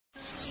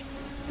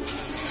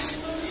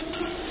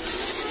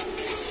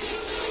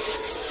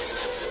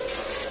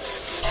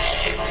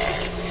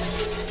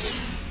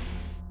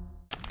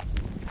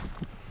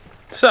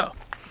So,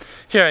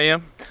 here I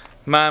am,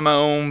 mind my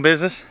own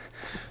business,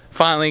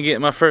 finally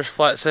getting my first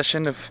flight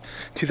session of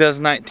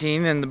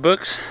 2019 in the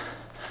books,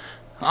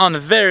 on the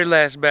very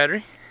last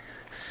battery.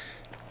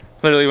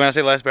 Literally, when I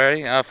say last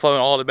battery, I've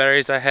flown all the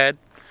batteries I had,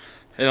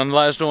 and on the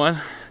last one,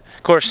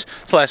 of course,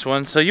 it's the last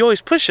one, so you always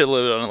push it a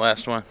little bit on the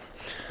last one.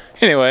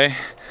 Anyway,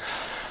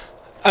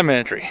 I'm in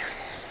a tree.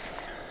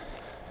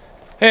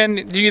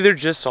 And you either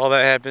just saw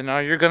that happen,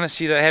 or you're gonna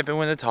see that happen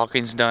when the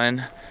talking's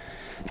done.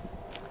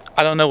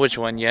 I don't know which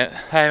one yet.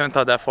 I haven't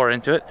thought that far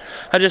into it.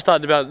 I just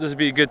thought about this would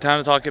be a good time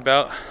to talk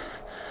about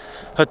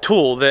a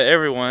tool that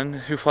everyone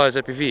who flies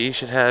FPV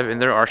should have in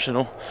their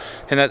arsenal,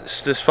 and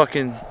that's this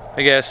fucking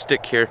big ass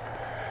stick here.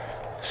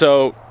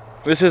 So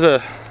this is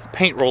a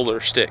paint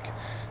roller stick,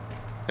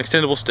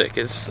 extendable stick.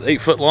 It's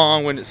 8 foot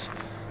long when it's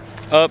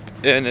up,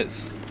 and it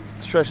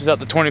stretches out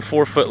to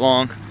 24 foot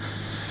long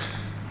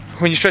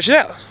when you stretch it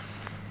out.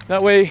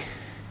 That way,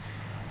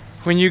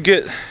 when you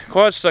get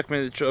quads stuck up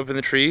in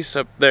the trees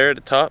up there at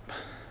the top,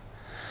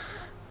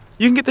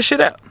 you can get the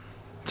shit out.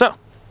 So,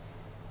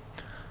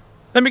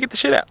 let me get the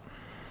shit out.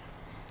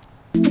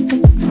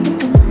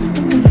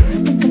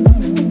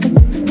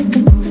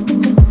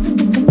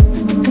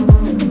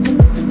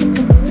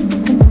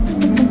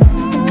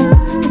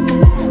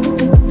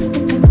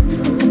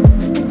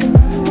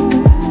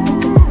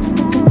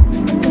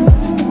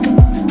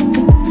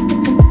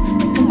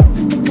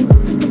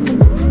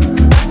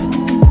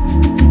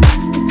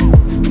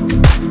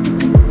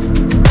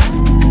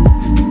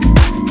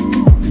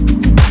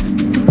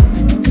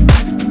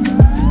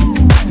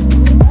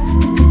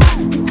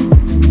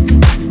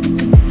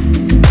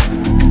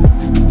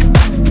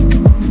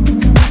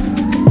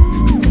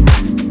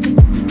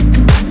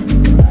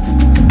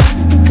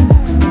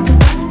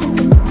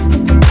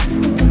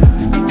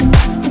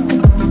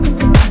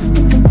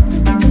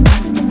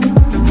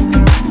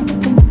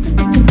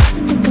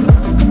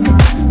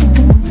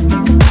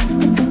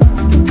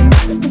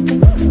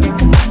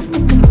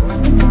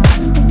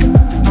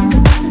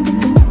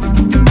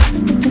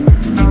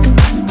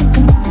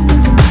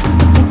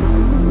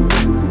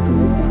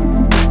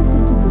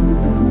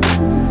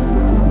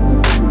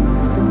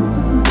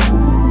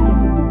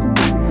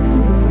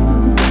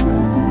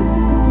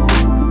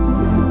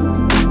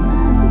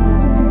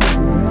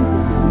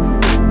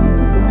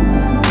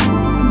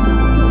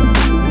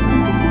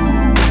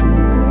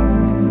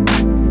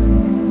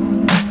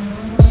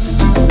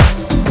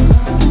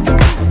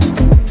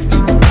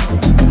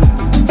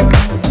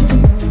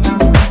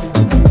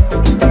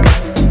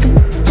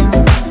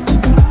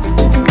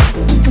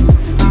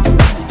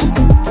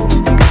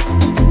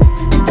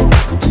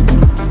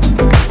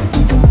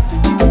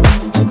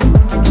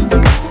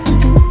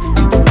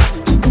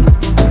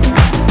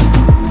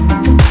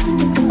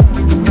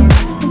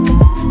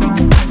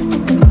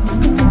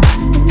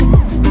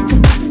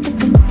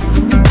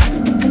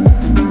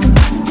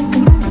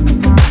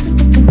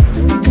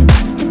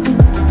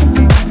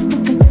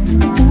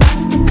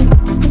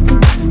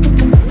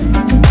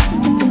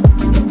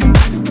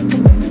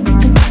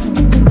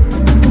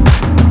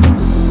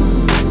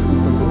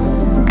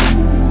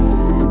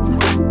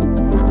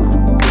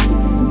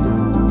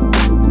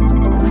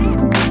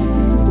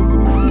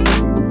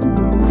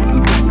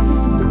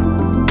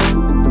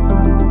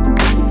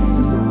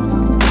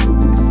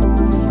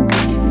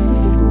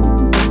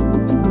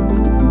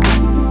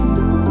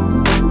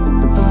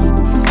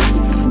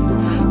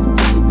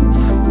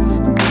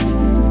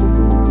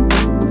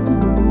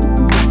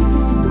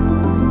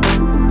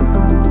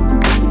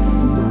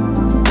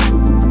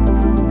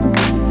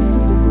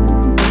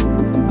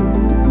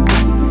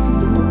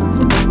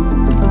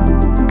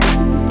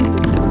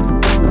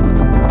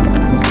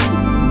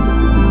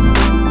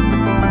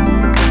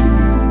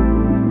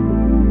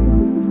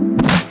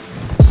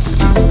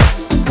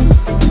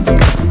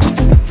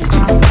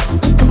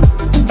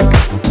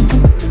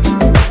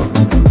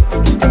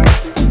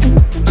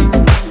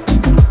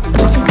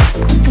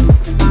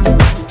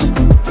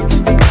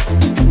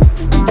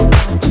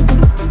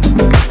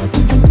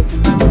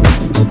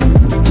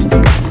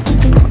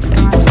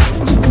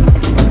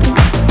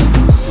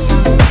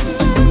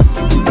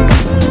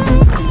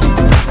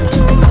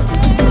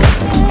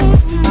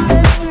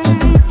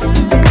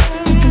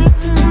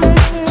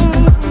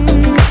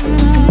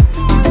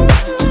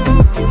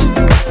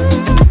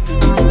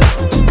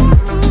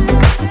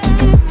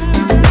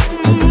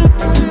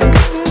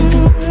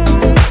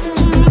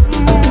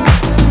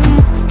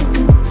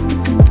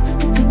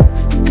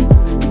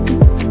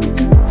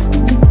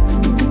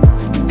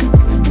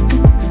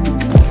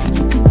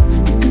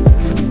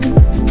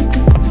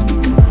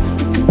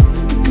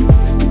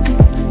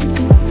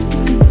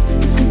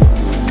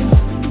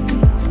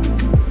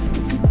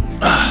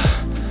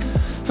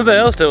 Something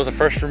else that was a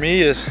first for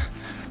me is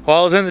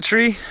while I was in the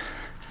tree,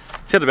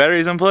 see how the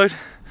battery's unplugged?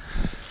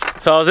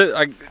 So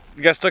I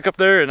got stuck up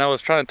there and I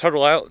was trying to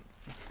turtle out.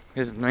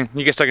 I mean,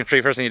 you get stuck in a tree,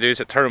 first thing you do is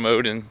hit turtle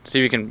mode and see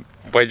if you can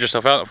wade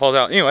yourself out and it falls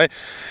out. Anyway,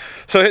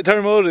 so I hit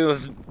turtle mode and it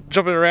was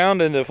jumping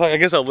around and I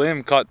guess a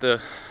limb caught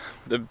the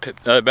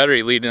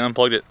battery lead and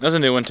unplugged it. That's a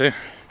new one too.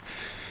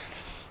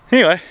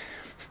 Anyway,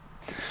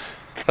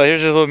 So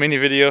here's just a little mini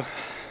video.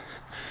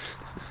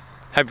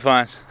 Happy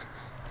finds.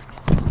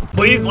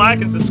 Please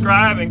like and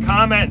subscribe and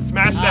comment and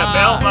smash that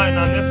bell button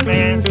on this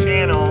man's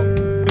channel,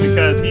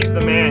 because he's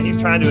the man. He's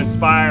trying to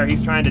inspire.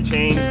 He's trying to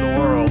change the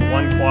world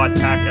one quad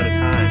pack at a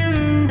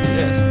time.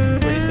 Yes.